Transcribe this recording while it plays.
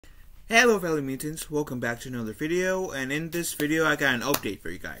Hello fellow mutants, welcome back to another video, and in this video I got an update for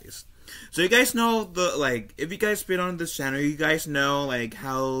you guys. So you guys know if you guys been on this channel, you guys know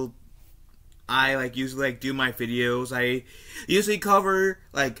how I usually do my videos. I usually cover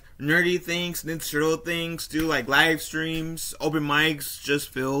nerdy things, Ninja Turtle things, do live streams, open mics, just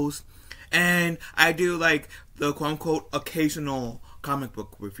fills, and I do the quote unquote occasional comic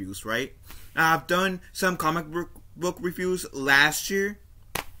book reviews, right? I've done some comic book reviews last year,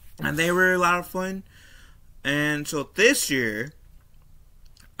 and they were a lot of fun. And so this year,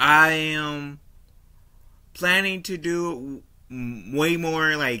 I am planning to do way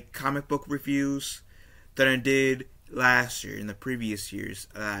more comic book reviews than I did last year in the previous years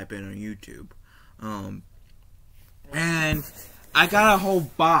that I've been on YouTube. And I got a whole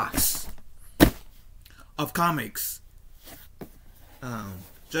box of comics.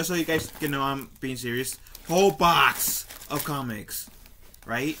 Just so you guys can know I'm being serious. Whole box of comics.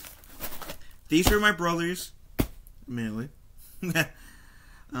 Right? These are my brothers. Mainly.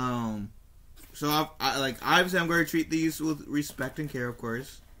 So obviously I'm going to treat these with respect and care, of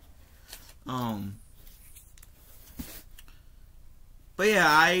course. But yeah,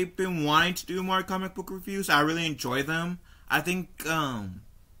 I've been wanting to do more comic book reviews. I really enjoy them. I think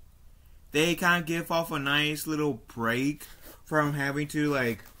they kind of give off a nice little break from having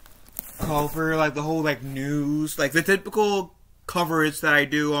to cover the whole news, the typical coverage that I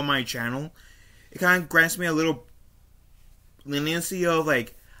do on my channel. It kind of grants me a little leniency of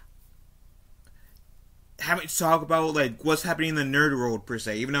having to talk about what's happening in the nerd world per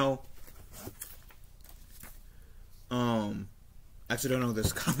se, even though I actually don't know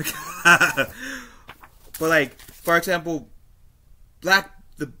this comic. But for example, the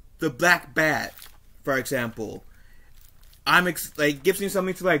Black Bat, for example, gives me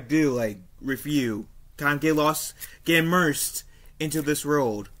something to do, review, kind of get immersed into this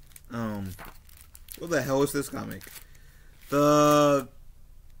world. What the hell is this comic? The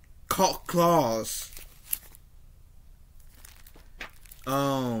Claws.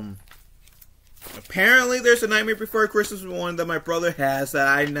 Apparently there's a Nightmare Before Christmas one that my brother has that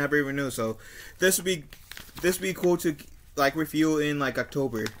I never even knew. So this would be cool to review in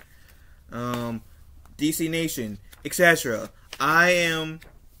October. DC Nation, etc. I am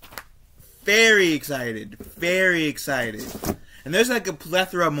very excited. Very excited. And there's a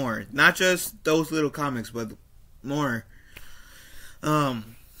plethora more. Not just those little comics, but more. So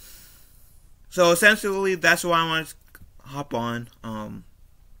essentially that's why I want to hop on.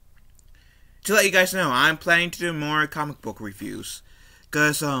 To let you guys know, I'm planning to do more comic book reviews.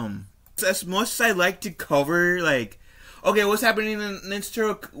 Cause as much as I like to cover okay, what's happening in the Ninja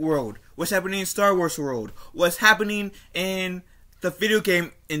Turtle world? What's happening in Star Wars world? What's happening in the video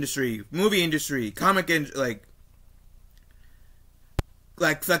game industry, movie industry, comic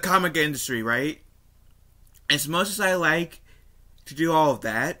the comic industry, right? As much as I like to do all of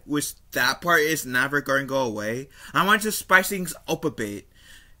that, which that part is never going to go away, I want to spice things up a bit.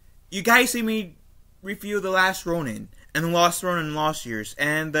 You guys see me review The Last Ronin, and The Lost Ronin and Lost Years,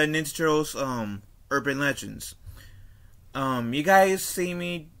 and the Ninja Turtles Urban Legends. You guys see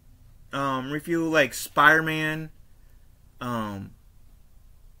me review Spider-Man, Marvel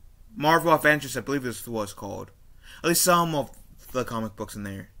Avengers, I believe this was called. At least some of the comic books in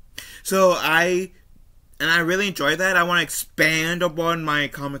there. So I really enjoy that. I want to expand upon my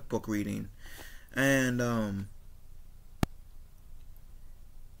comic book reading. And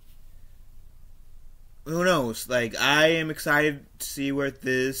who knows? I am excited to see where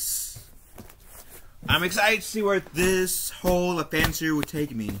this whole adventure would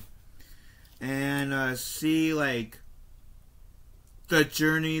take me. And see the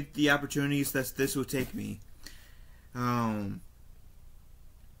journey, the opportunities that this will take me.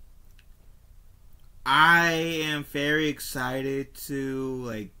 I am very excited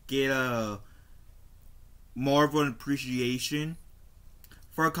to get a more of an appreciation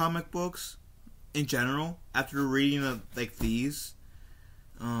for comic books in general after reading these.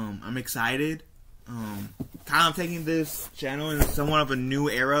 I'm excited. Kind of taking this channel in somewhat of a new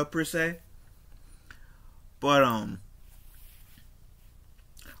era per se. But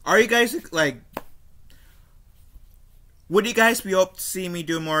are you guys would you guys be up to see me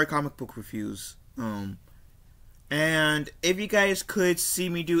do more comic book reviews? And if you guys could see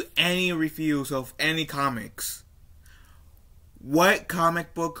me do any reviews of any comics, what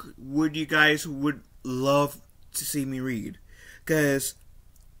comic book would you guys love to see me read? Because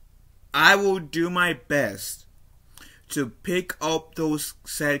I will do my best to pick up those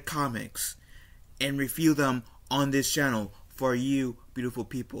said comics and review them on this channel for you beautiful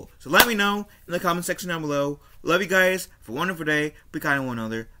people. So let me know in the comment section down below. Love you guys. Have a wonderful day. Be kind to one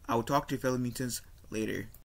another. I will talk to you fellow mutants later.